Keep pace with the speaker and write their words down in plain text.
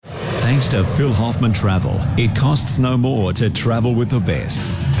Thanks to Phil Hoffman Travel, it costs no more to travel with the best.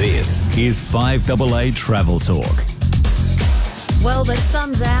 This is 5AA Travel Talk. Well, the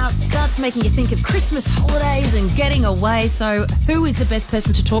sun's out, starts making you think of Christmas holidays and getting away. So who is the best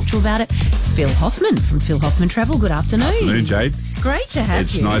person to talk to about it? Phil Hoffman from Phil Hoffman Travel. Good afternoon. Afternoon, Jade. Great to have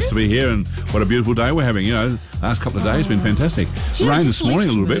It's you. nice to be here, and what a beautiful day we're having. You know, last couple of days been fantastic. Do you know, Rain it this just morning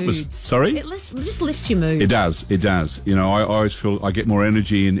a lifts little bit was moods. sorry. It just lifts your mood. It does. It does. You know, I always feel I get more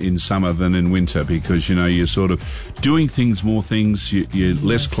energy in summer than in winter because, you know, you're sort of doing more things, you're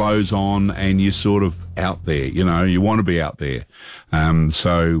less clothes on, and you're sort of out there. You know, you want to be out there.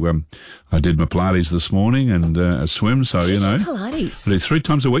 I did my Pilates this morning and a swim. So, Do you you know, do Pilates? I do 3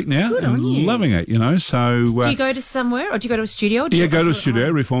 times a week now. Good and on you. Loving it, you know. So, Do you go to somewhere or do you go to a studio? Or do yeah, you go to a it studio,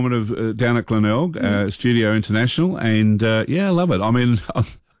 home? Reformative down at Glenelg, Studio International, and yeah, I love it. I mean, I'm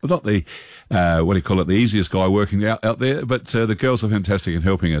not the the easiest guy working out there, but the girls are fantastic in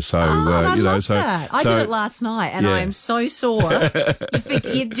helping us. So I you know, love so that. I did it last night, and yeah. I am so sore.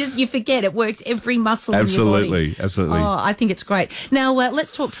 you forget it works every muscle in your body. Absolutely. Oh, I think it's great. Now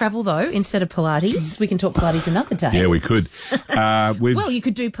let's talk travel though instead of Pilates. We can talk Pilates another day. Yeah, we could. Well, you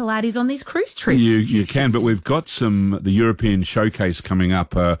could do Pilates on these cruise trips. You can, but we've got the European Showcase coming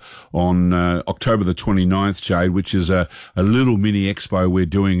up on October the 29th, Jade, which is a little mini expo we're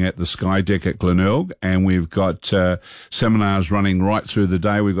doing at the Sky Deck at Glenelg, and we've got seminars running right through the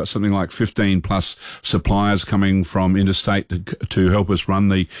day. We've got something like 15 plus suppliers coming from interstate to help us run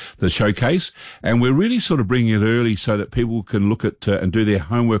the showcase, and we're really sort of bringing it early so that people can look at and do their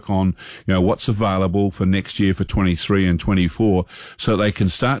homework on, you know, what's available for next year for 23 and 24, so they can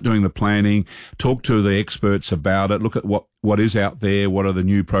start doing the planning, talk to the experts about it, look at what is out there, what are the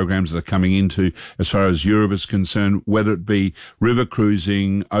new programs that are coming into as far as Europe is concerned, whether it be river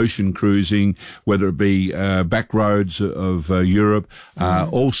cruising, ocean cruising, whether it be back roads of Europe,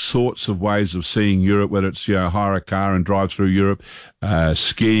 all sorts of ways of seeing Europe, whether it's, you know, hire a car and drive through Europe,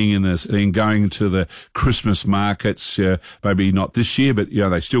 skiing and going to the Christmas markets, maybe not this year, but, you know,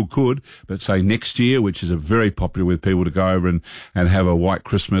 they still could, but say next year, which is a very popular with people to go over and have a white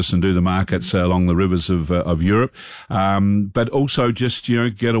Christmas and do the markets along the rivers of Europe. But also just, you know,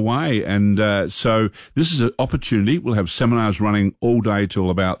 get away. And so this is an opportunity. We'll have seminars running all day till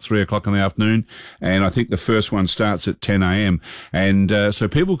about 3 o'clock in the afternoon. And I think the first one starts at 10 a.m. And so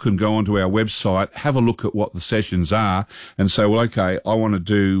people can go onto our website, have a look at what the sessions are and say, well, okay, I want to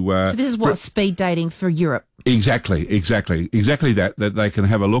do... So this is what speed dating for Europe. Exactly that they can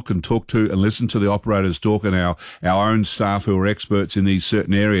have a look and talk to and listen to the operators talk, and our own staff who are experts in these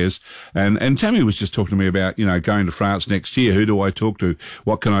certain areas. And Tammy was just talking to me about, you know, going to France next year. Who do I talk to?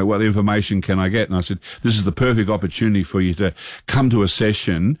 What information can I get? And I said, this is the perfect opportunity for you to come to a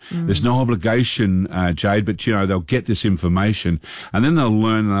session. There's no obligation, Jade, but, you know, they'll get this information and then they'll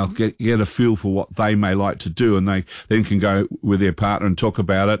learn and they'll get a feel for what they may like to do, and they then can go with their partner and talk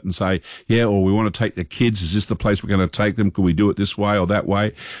about it and say, yeah, or we want to take the kids. Is this the place we're going to take them? Could we do it this way or that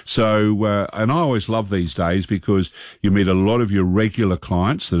way? So, and I always love these days because you meet a lot of your regular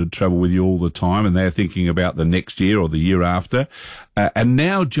clients that travel with you all the time, and they're thinking about the next year or the year after. And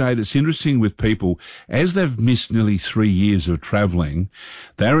now, Jade, it's interesting with people, as they've missed nearly 3 years of traveling,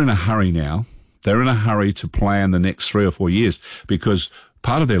 they're in a hurry now. They're in a hurry to plan the next 3 or 4 years because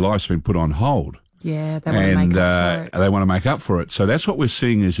part of their life's been put on hold. Yeah, they want to make up for it. They want to make up for it. So that's what we're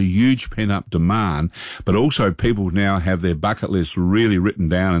seeing is a huge pent-up demand, but also people now have their bucket list really written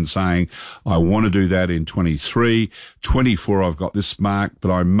down and saying, I want to do that in 23, 24, I've got this mark, but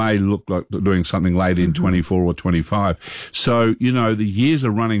I may look like doing something late in 24 or 25. So, you know, the years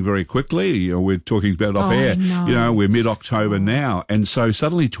are running very quickly. You know, we're talking about it off air. No. You know, we're mid-October now, and so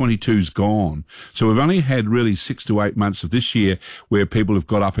suddenly 22's gone. So we've only had really 6 to 8 months of this year where people have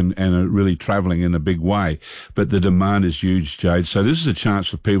got up and are really travelling in a big way, but the demand is huge, Jade. So this is a chance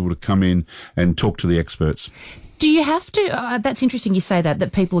for people to come in and talk to the experts. Do you have to, that's interesting you say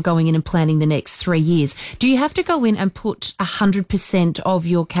that people are going in and planning the next 3 years. Do you have to go in and put 100% of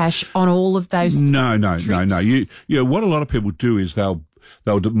your cash on all of those No. trips? What a lot of people do is they'll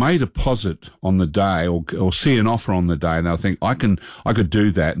may deposit on the day or see an offer on the day, and they'll think I could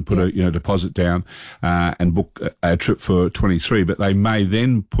do that and put a deposit down and book a trip for 23, but they may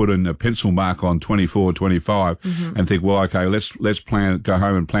then put in a pencil mark on 24 or 25 and think, well, okay, let's plan it, go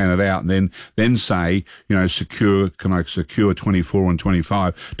home and plan it out, and then say, you know, can I secure 24 and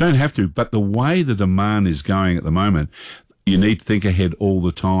 25? Don't have to, but the way the demand is going at the moment, you need to think ahead all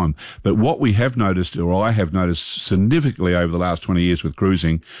the time. But what we have noticed, or I have noticed significantly over the last 20 years with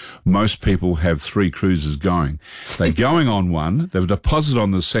cruising, most people have 3 cruises going. They're going on one, they've deposited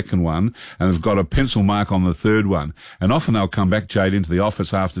on the second one, and they've got a pencil mark on the third one. And often they'll come back, Jade, into the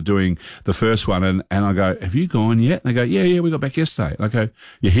office after doing the first one, and I go, have you gone yet? And they go, yeah, we got back yesterday. And I go,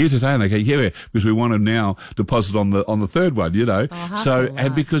 you're here today? And they go, yeah, because we want to now deposit on the third one, you know.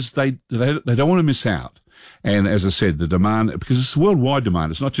 And because they don't want to miss out. And as I said, the demand, because it's worldwide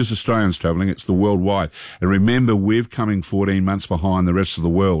demand, it's not just Australians travelling, it's the worldwide. And remember, we're coming 14 months behind the rest of the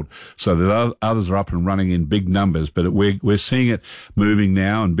world. So that others are up and running in big numbers, but we're seeing it moving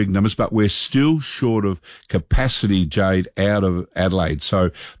now in big numbers, but we're still short of capacity, Jade, out of Adelaide.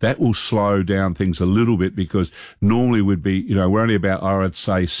 So that will slow down things a little bit, because normally would be, you know, we're only about, I would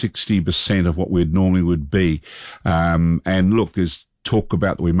say, 60% of what we normally would be. And look, there's talk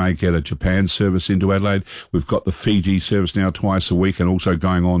about that we may get a Japan service into Adelaide. We've got the Fiji service now twice a week, and also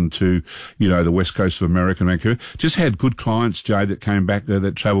going on to, you know, the west coast of America and Vancouver. Just had good clients, Jay, that came back there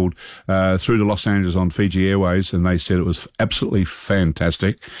that travelled through to Los Angeles on Fiji Airways, and they said it was absolutely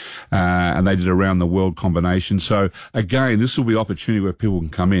fantastic. And they did a round the world combination. So again, this will be an opportunity where people can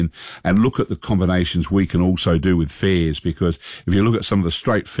come in and look at the combinations we can also do with fares, because if you look at some of the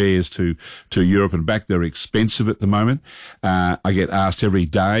straight fares to Europe and back, they're expensive at the moment. I get asked every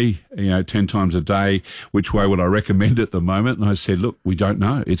day, 10 times a day, which way would I recommend at the moment? And I said, look, we don't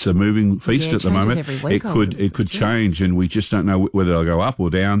know. It's a moving feast at the moment. It could change, and we just don't know whether it'll go up or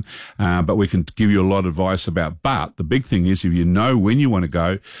down. But we can give you a lot of advice about. But the big thing is, if you know when you want to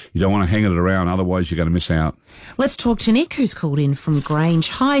go, you don't want to hang it around. Otherwise, you're going to miss out. Let's talk to Nick, who's called in from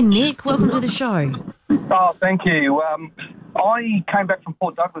Grange. Hi, Nick. Welcome to the show. Oh, thank you. I came back from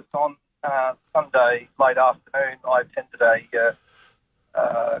Port Douglas on Sunday late afternoon. I attended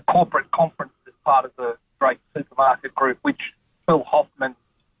a corporate conference as part of the Drake Supermarket Group, which Phil Hoffman's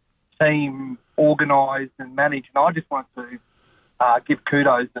team organised and managed. And I just wanted to give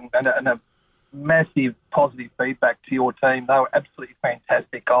kudos and a massive positive feedback to your team. They were absolutely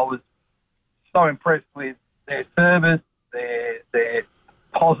fantastic. I was so impressed with their service, their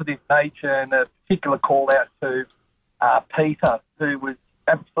positive nature, and a particular call out to Peter, who was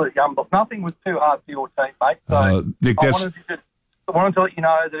absolutely unbelievable. Nothing was too hard for your team, mate. So Nick, I wanted to let you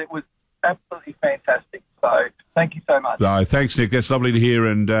know that it was absolutely fantastic. So thank you so much. No, thanks, Nick. That's lovely to hear.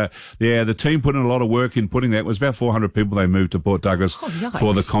 And the team put in a lot of work in putting that. It was about 400 people they moved to Port Douglas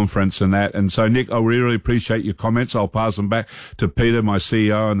for the conference and that. And so, Nick, I really appreciate your comments. I'll pass them back to Peter, my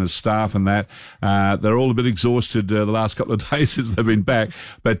CEO, and the staff and that. They're all a bit exhausted the last couple of days since they've been back.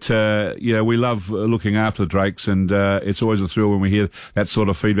 But, we love looking after the Drakes, and it's always a thrill when we hear that sort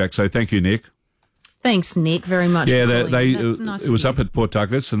of feedback. So thank you, Nick. Thanks, Nick, very much. Yeah, it was up at Port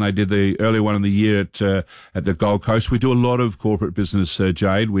Douglas, and they did the early one in the year at the Gold Coast. We do a lot of corporate business,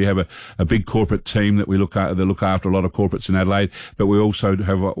 Jade. We have a big corporate team that we look after a lot of corporates in Adelaide, but we also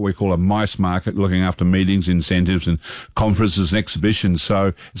have what we call a MICE market, looking after meetings, incentives, and conferences and exhibitions.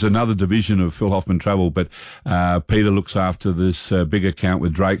 So it's another division of Phil Hoffman Travel, but Peter looks after this big account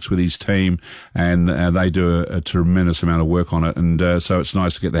with Drake's with his team, and they do a tremendous amount of work on it. And so it's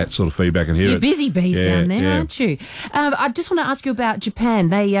nice to get that sort of feedback and hear it. You're busy bees down there, aren't you? I just want to ask you about Japan.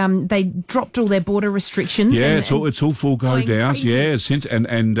 They dropped all their border restrictions. Yeah, it's all full go down. Yeah,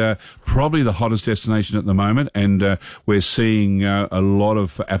 and probably the hottest destination at the moment. And we're seeing a lot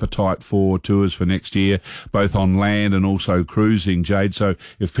of appetite for tours for next year, both on land and also cruising, Jade. So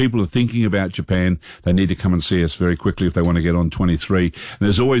if people are thinking about Japan, they need to come and see us very quickly if they want to get on 23. And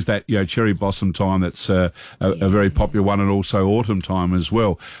there's always that cherry blossom time that's a very popular one, and also autumn time as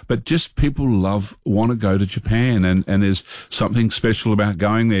well. But just people want to go to Japan, and there's something special about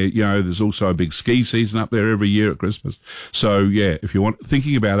going there. There's also a big ski season up there every year at Christmas. So if you want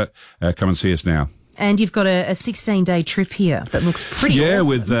thinking about it, come and see us now. And you've got a 16-day trip here that looks pretty awesome.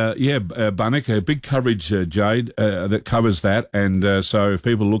 With Bunnock, a big coverage, Jade, that covers that. And so if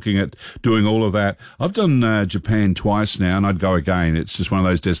people are looking at doing all of that, I've done Japan twice now, and I'd go again. It's just one of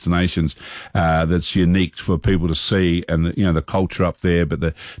those destinations that's unique for people to see, and the culture up there, but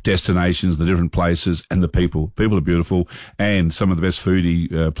the destinations, the different places, and the people. People are beautiful, and some of the best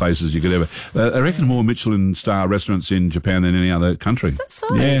foodie places you could ever. I reckon more Michelin star restaurants in Japan than any other country. Is that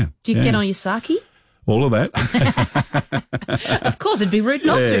so? Yeah. Do you get on your sake? All of that. Of course, it'd be rude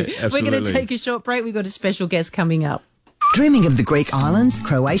not to. Absolutely. We're going to take a short break. We've got a special guest coming up. Dreaming of the Greek islands,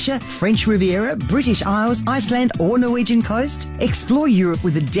 Croatia, French Riviera, British Isles, Iceland or Norwegian coast? Explore Europe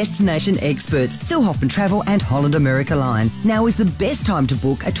with the destination experts, Phil Hoffman Travel and Holland America Line. Now is the best time to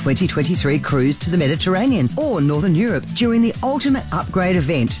book a 2023 cruise to the Mediterranean or Northern Europe during the Ultimate Upgrade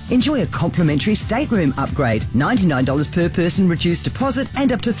event. Enjoy a complimentary stateroom upgrade, $99 per person reduced deposit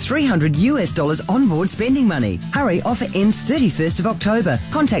and up to $300 onboard spending money. Hurry, offer ends 31st of October.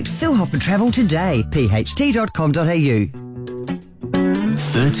 Contact Phil Hoffman Travel today, pht.com.au.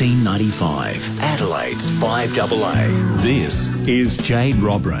 $13.95. Adelaide's 5AA. This is Jade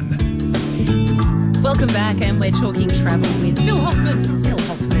Robran. Welcome back, and we're talking travel with Phil Hoffman from Phil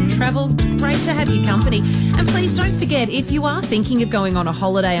Hoffman Travel. Great to have your company. And please don't forget, if you are thinking of going on a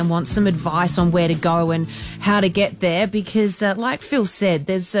holiday and want some advice on where to go and how to get there, because like Phil said,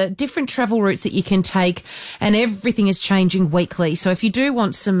 there's different travel routes that you can take and everything is changing weekly. So if you do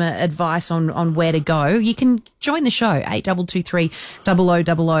want some advice on where to go, you can join the show, 8223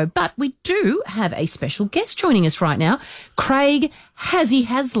 0000. But we do have a special guest joining us right now, Craig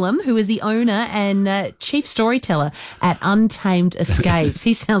Haslam, who is the owner and chief storyteller at Untamed Escapes.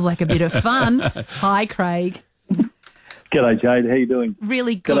 He sounds like a bit of fun. Hi, Craig. G'day, Jade. How you doing?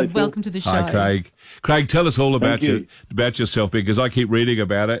 Really good. G'day, welcome to the show. Hi, Craig. Craig, tell us all about about yourself, because I keep reading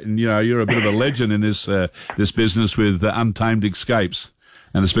about it, and you're a bit of a legend in this this business with Untamed Escapes,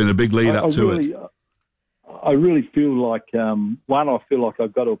 and it's been a big lead up to it. I really feel like I feel like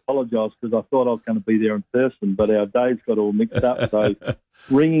I've got to apologise because I thought I was going to be there in person, but our days got all mixed up. So,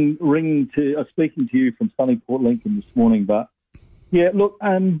 speaking to you from sunny Port Lincoln this morning. But yeah, look,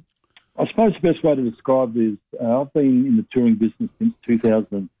 I suppose the best way to describe it is I've been in the touring business since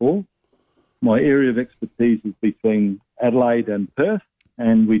 2004. My area of expertise is between Adelaide and Perth,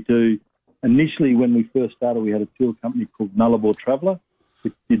 and we do. Initially, when we first started, we had a tour company called Nullarbor Traveller,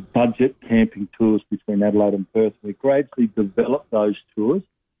 which did budget camping tours between Adelaide and Perth. We gradually developed those tours.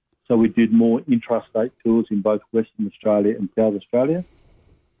 So we did more intrastate tours in both Western Australia and South Australia.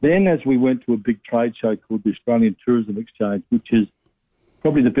 Then as we went to a big trade show called the Australian Tourism Exchange, which is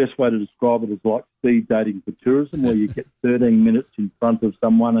probably the best way to describe it is like speed dating for tourism, where you get 13 minutes in front of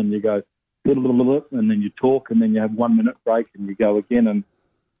someone and you go, and then you talk, and then you have 1 minute break and you go again. And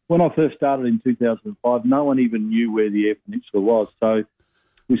when I first started in 2005, no one even knew where the Eyre Peninsula was. So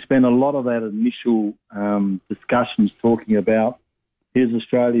we spent a lot of that initial discussions talking about here's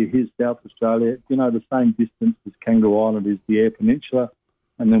Australia, here's South Australia, the same distance as Kangaroo Island is the Eyre Peninsula,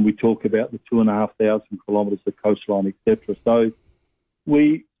 and then we talk about the 2,500 kilometres of coastline, etc. So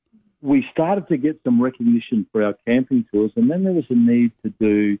we started to get some recognition for our camping tours, and then there was a need to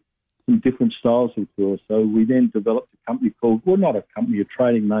do some different styles of tours. So we then developed a company a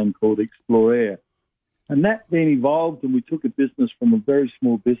trading name called Explore Air. And that then evolved, and we took a business from a very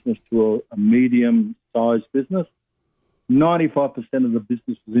small business to a medium-sized business. 95% of the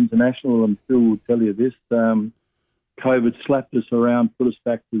business was international, and Phil will tell you this. COVID slapped us around, put us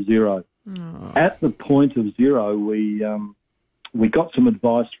back to zero. Oh. At the point of zero, we got some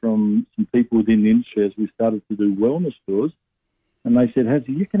advice from some people within the industry as we started to do wellness tours, and they said,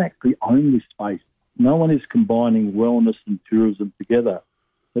 Hazzy, you can actually own this space. No one is combining wellness and tourism together.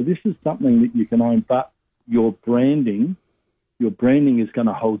 So this is something that you can own, but your branding is going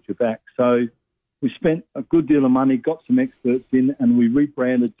to hold you back. So we spent a good deal of money, got some experts in, and we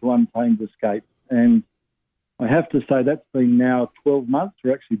rebranded to Untamed Escapes. And I have to say that's been now 12 months.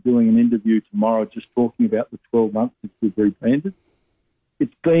 We're actually doing an interview tomorrow just talking about the 12 months since we've rebranded.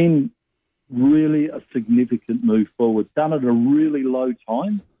 It's been really a significant move forward, done at a really low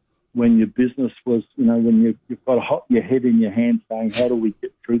time when your business was, when you've got your head in your hand saying, how do we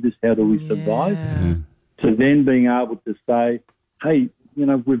get through this? How do we survive? Yeah. To then being able to say, hey,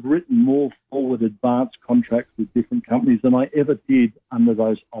 we've written more forward advanced contracts with different companies than I ever did under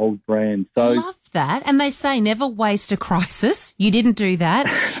those old brands. So love that. And they say never waste a crisis. You didn't do that.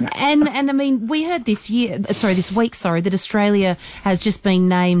 and I mean, we heard this week, that Australia has just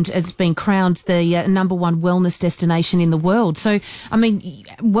been crowned the number one wellness destination in the world. So, I mean,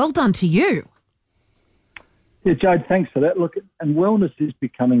 well done to you. Yeah, Jade, thanks for that. Look, and wellness is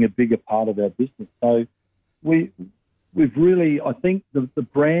becoming a bigger part of our business. So we've really, I think the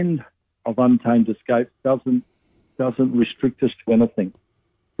brand of Untamed Escapes doesn't restrict us to anything.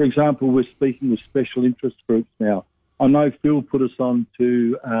 For example, we're speaking with special interest groups now. I know Phil put us on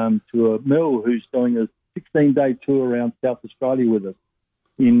to a Mel who's doing a 16-day tour around South Australia with us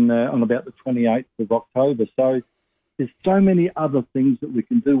on about the 28th of October. So there's so many other things that we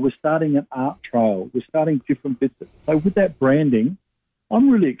can do. We're starting an art trail. We're starting different bits. So with that branding,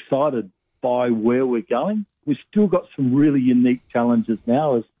 I'm really excited by where we're going. We've still got some really unique challenges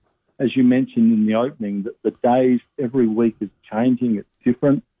now as you mentioned in the opening, that the days every week is changing, it's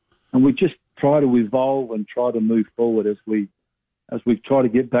different, and we just try to evolve and try to move forward as we try to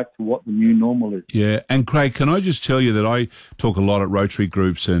get back to what the new normal is. Yeah, and Craig, can I just tell you that I talk a lot at Rotary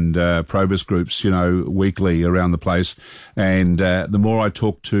groups and Probus groups, weekly around the place, and the more I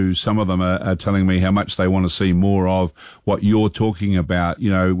talk to, some of them are telling me how much they want to see more of what you're talking about,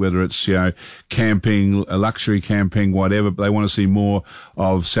 whether it's, camping, luxury camping, whatever, but they want to see more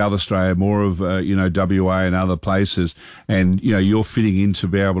of South Australia, more of, WA and other places, and, you're fitting in to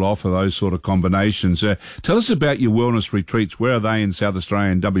be able to offer those sort of combinations. Tell us about your wellness retreats. Where are they in South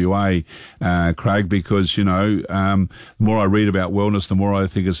Australia and WA, Craig? Because, the more I read about wellness, the more I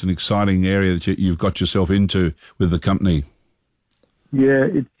think it's an exciting area that you've got yourself into with the company. Yeah,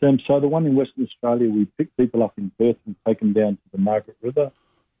 it's so the one in Western Australia, we pick people up in Perth and take them down to the Margaret River.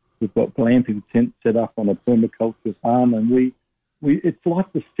 We've got glamping tents set up on a permaculture farm, and it's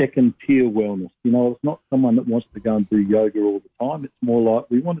like the second tier wellness. It's not someone that wants to go and do yoga all the time. It's more like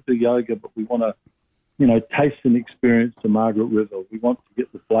we want to do yoga, but we want to taste and experience the Margaret River. We want to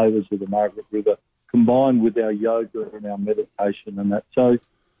get the flavours of the Margaret River combined with our yoga and our meditation and that. So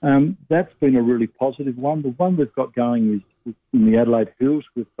that's been a really positive one. The one we've got going is in the Adelaide Hills.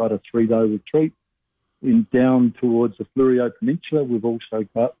 We've got a 3-day retreat down towards the Fleurieu Peninsula. We've also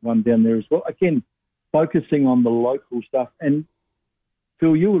got one down there as well. Again, focusing on the local stuff. And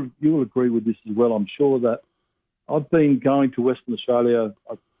Phil, you will agree with this as well. I'm sure that I've been going to Western Australia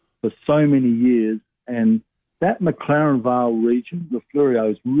for so many years, and that McLaren Vale region, the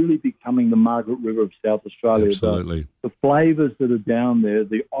Fleurieu, is really becoming the Margaret River of South Australia. Absolutely. The flavours that are down there,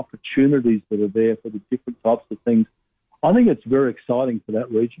 the opportunities that are there for the different types of things, I think it's very exciting for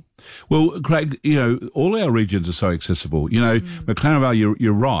that region. Well, Craig, all our regions are so accessible. McLaren Vale,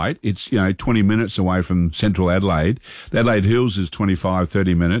 you're right. It's, 20 minutes away from central Adelaide. The Adelaide Hills is 25,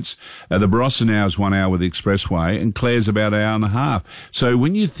 30 minutes. The Barossa now is 1 hour with the expressway, and Clare's about an hour and a half. So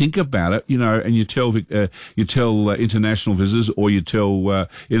when you think about it, and you tell international visitors or you tell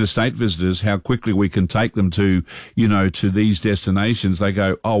interstate visitors how quickly we can take them to, to these destinations, they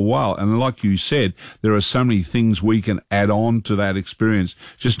go, oh, wow. And like you said, there are so many things we can add on to that experience,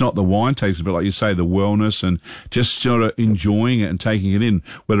 just not the wine tasting, but like you say, the wellness and just sort of enjoying it and taking it in,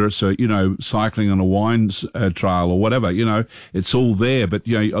 whether it's cycling on a wine trail or whatever, it's all there. But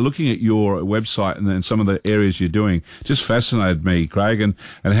looking at your website and then some of the areas you're doing just fascinated me, Craig, and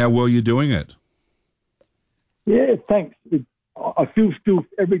how well you're doing it. Yeah, thanks. I feel still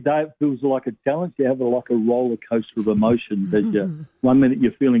every day it feels like a challenge. You have like a roller coaster of emotions. Mm-hmm. 1 minute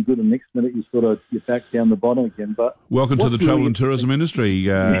you're feeling good, and next minute you're back down the bottom again. But welcome to the travel and tourism industry,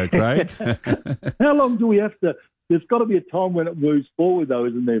 Craig. How long do we have to? There's got to be a time when it moves forward, though,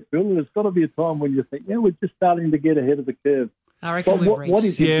 isn't there, Phil? There's got to be a time when you think, we're just starting to get ahead of the curve. I reckon we've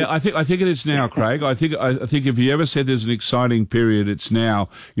reached. I think it is now, Craig. I think if you ever said there's an exciting period, it's now,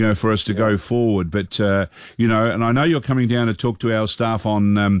 for us to go forward. But and I know you're coming down to talk to our staff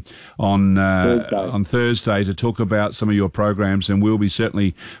on Thursday to talk about some of your programs, and we'll be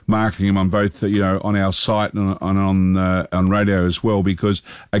certainly marketing them on both on our site and on radio as well, because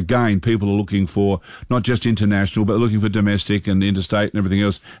again, people are looking for not just international, but looking for domestic and interstate and everything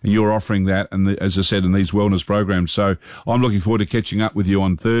else, and you're offering that, and as I said, in these wellness programs. So I'm looking forward to catching up with you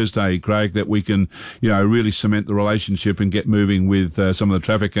on Thursday, Craig, that we can, really cement the relationship and get moving with some of the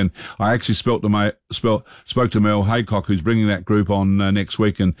traffic. And I actually spoke to Mel Haycock, who's bringing that group on next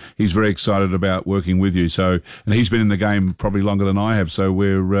week, and he's very excited about working with you. So, and he's been in the game probably longer than I have. So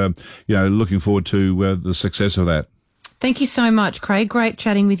we're, looking forward to the success of that. Thank you so much, Craig. Great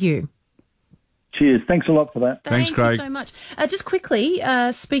chatting with you. Cheers. Thanks a lot for that. Thanks, Craig. Thank you so much. Just quickly,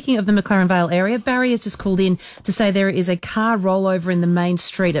 speaking of the McLaren Vale area, Barry has just called in to say there is a car rollover in the main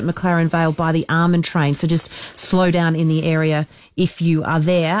street at McLaren Vale by the Almond train. So just slow down in the area if you are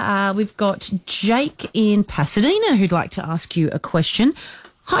there. We've got Jake in Pasadena who'd like to ask you a question.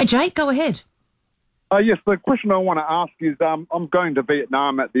 Hi, Jake. Go ahead. Yes, the question I want to ask is I'm going to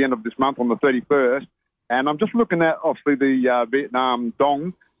Vietnam at the end of this month on the 31st, and I'm just looking at, obviously, the Vietnam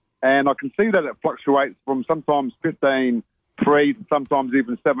dong. And I can see that it fluctuates from sometimes 15.3 to sometimes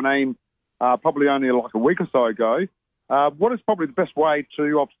even 17, probably only like a week or so ago. What is probably the best way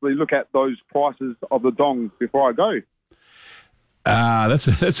to obviously look at those prices of the dong before I go?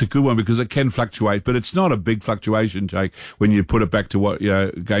 That's a good one, because it can fluctuate, but it's not a big fluctuation, Jake, when you put it back to what,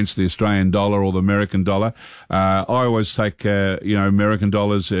 against the Australian dollar or the American dollar. I always take, American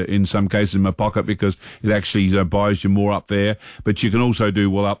dollars in some cases in my pocket, because it actually buys you more up there, but you can also do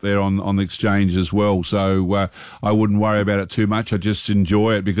well up there on the exchange as well. So, I wouldn't worry about it too much. I just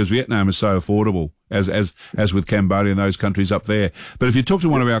enjoy it because Vietnam is so affordable. as with Cambodia and those countries up there. But if you talk to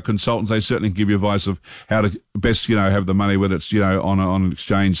one of our consultants, they certainly give you advice of how to best, have the money, whether it's, on an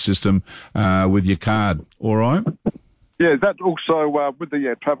exchange system, with your card. All right? Yeah, is that also with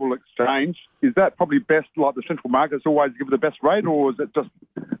the travel exchange, is that probably best, like the central markets always give the best rate, or is it just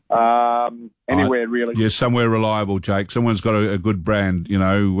anywhere really? Yeah, somewhere reliable, Jake. Someone's got a good brand,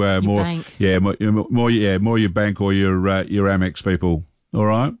 more bank. Yeah, more your bank or your Amex people. All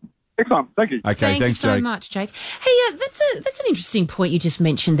right? Excellent. Thank you. Okay, Thank thanks, you so Jake. much, Jake. Hey, that's an interesting point you just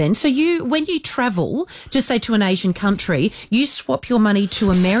mentioned then. So when you travel, just say to an Asian country, you swap your money to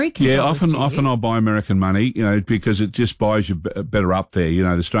American dollars, often I'll buy American money, because it just buys you better up there. The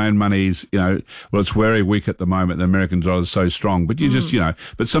Australian money is, it's very weak at the moment. The American dollar is so strong, but you just,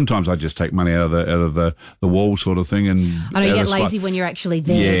 but sometimes I just take money out of the wall sort of thing. And I know you get lazy when you're actually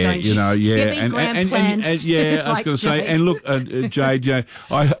there, don't you? Yeah. You get these grand plans. I was going to say, and look, Jade,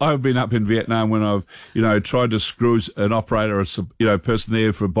 I've been up in Vietnam when I've, tried to screw an operator or, person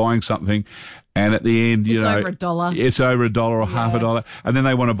there for buying something. And at the end, it's over $1. It's over $1 or half $1. And then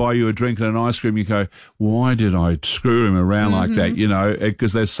they want to buy you a drink and an ice cream. You go, why did I screw him around like that?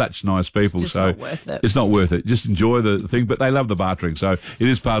 Because they're such nice people. It's just so not worth it. It's not worth it. Just enjoy the thing. But they love the bartering. So it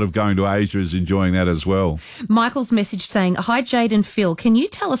is part of going to Asia, is enjoying that as well. Michael's message saying, hi, Jade and Phil. Can you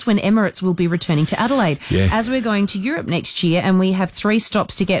tell us when Emirates will be returning to Adelaide? Yeah. As we're going to Europe next year and we have 3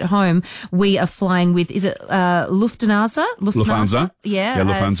 stops to get home, we are flying with, is it Lufthansa? Lufthansa. Yeah,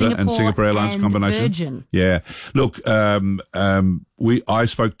 Lufthansa and Singapore Airlines and combination. Virgin. Yeah. Look, I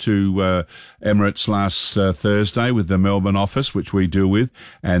spoke to Emirates last Thursday with the Melbourne office, which we deal with,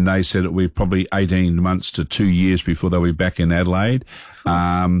 and they said it will be probably 18 months to 2 years before they'll be back in Adelaide.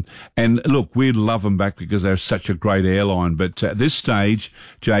 And look, we'd love them back because they're such a great airline. But at this stage,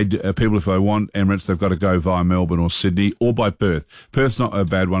 Jade, people, if they want Emirates, they've got to go via Melbourne or Sydney or by Perth. Perth's not a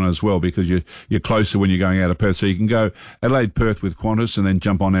bad one as well because you're closer when you're going out of Perth. So you can go Adelaide, Perth with Qantas and then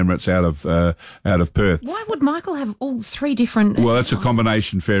jump on Emirates out of Perth. Why would Michael have all 3 different? Well, that's a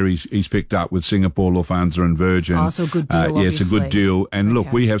combination fare he's picked up with Singapore, Lufthansa and Virgin. Oh, so a good deal, yeah, it's a good deal. And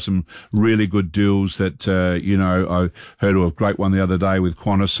look, we have some really good deals that, I heard of a great one the other day with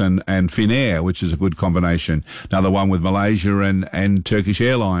Qantas and Finnair, which is a good combination. Another one with Malaysia and Turkish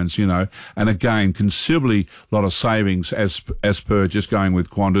Airlines, and again, considerably lot of savings as per just going with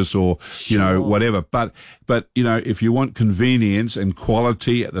Qantas or, whatever. But, if you want convenience and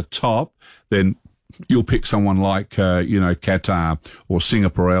quality at the top, then you'll pick someone like, Qatar or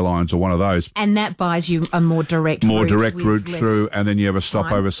Singapore Airlines or one of those. And that buys you a more direct route through, and then you have a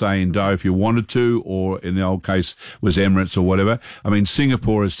stopover, say, in Doha if you wanted to, or in the old case was Emirates or whatever. I mean,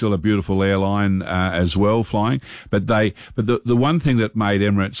 Singapore is still a beautiful airline as well, flying. But the one thing that made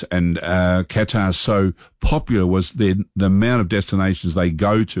Emirates and Qatar so popular was the amount of destinations they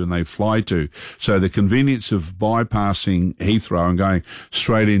go to and they fly to. So the convenience of bypassing Heathrow and going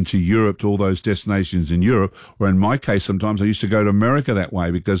straight into Europe to all those destinations in Europe, or in my case, sometimes I used to go to America that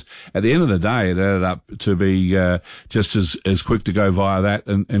way because at the end of the day, it added up to be just as quick to go via that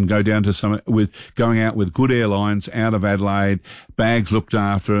and go down to going out with good airlines out of Adelaide, bags looked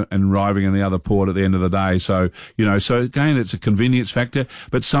after and arriving in the other port at the end of the day. So, so again, it's a convenience factor,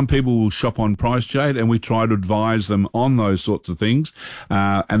 but some people will shop on price, Jade, and we try to advise them on those sorts of things.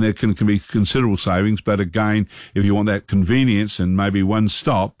 And there can be considerable savings. But again, if you want that convenience and maybe one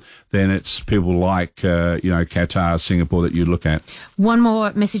stop, then it's people like, Qatar, Singapore that you look at. One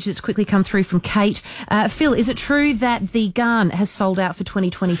more message that's quickly come through from Kate. Phil, is it true that the Garn has sold out for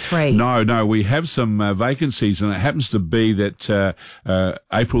 2023? No, we have some vacancies, and it happens to be that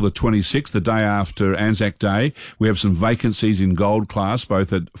April the 26th, the day after Anzac Day, we have some vacancies in gold class,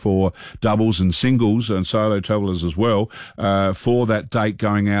 both for doubles and singles and solo travellers as well, for that date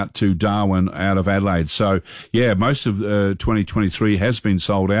going out to Darwin out of Adelaide. So, yeah, most of 2023 has been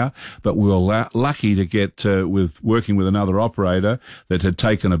sold out, but we were lucky to get with working with another operator that had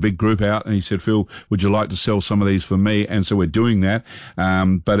taken a big group out, and he said, Phil, would you like to sell some of these for me? And so we're doing that.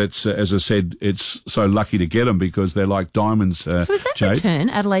 But it's, as I said, it's so lucky to get them because they're like diamonds. So is that Jade? return,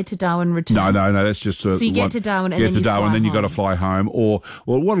 Adelaide to Darwin return? No, that's just so you get to Darwin and then you fly home. Then you got to fly home. Or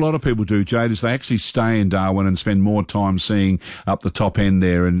what a lot of people do, Jade, is they actually stay in Darwin and spend more time seeing up the top end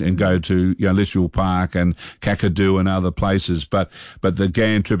there and go to Litchfield Park and Kakadu and other places. But the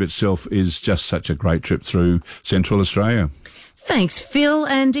Ghan trip itself is just such a great trip through Central Australia. Thanks, Phil.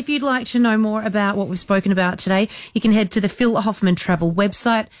 And if you'd like to know more about what we've spoken about today, you can head to the Phil Hoffman Travel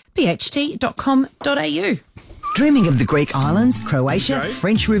website, bht.com.au. Dreaming of the Greek islands, Croatia, Okay.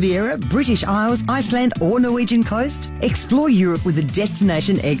 French Riviera, British Isles, Iceland or Norwegian coast? Explore Europe with the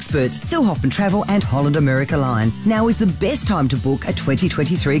destination experts, Phil Hoffman Travel and Holland America Line. Now is the best time to book a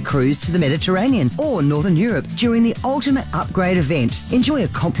 2023 cruise to the Mediterranean or Northern Europe during the Ultimate Upgrade event. Enjoy a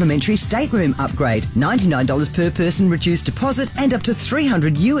complimentary stateroom upgrade, $99 per person reduced deposit and up to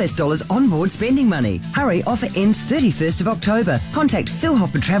 $300 onboard spending money. Hurry, offer ends 31st of October. Contact Phil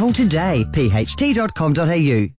Hoffman Travel today, pht.com.au.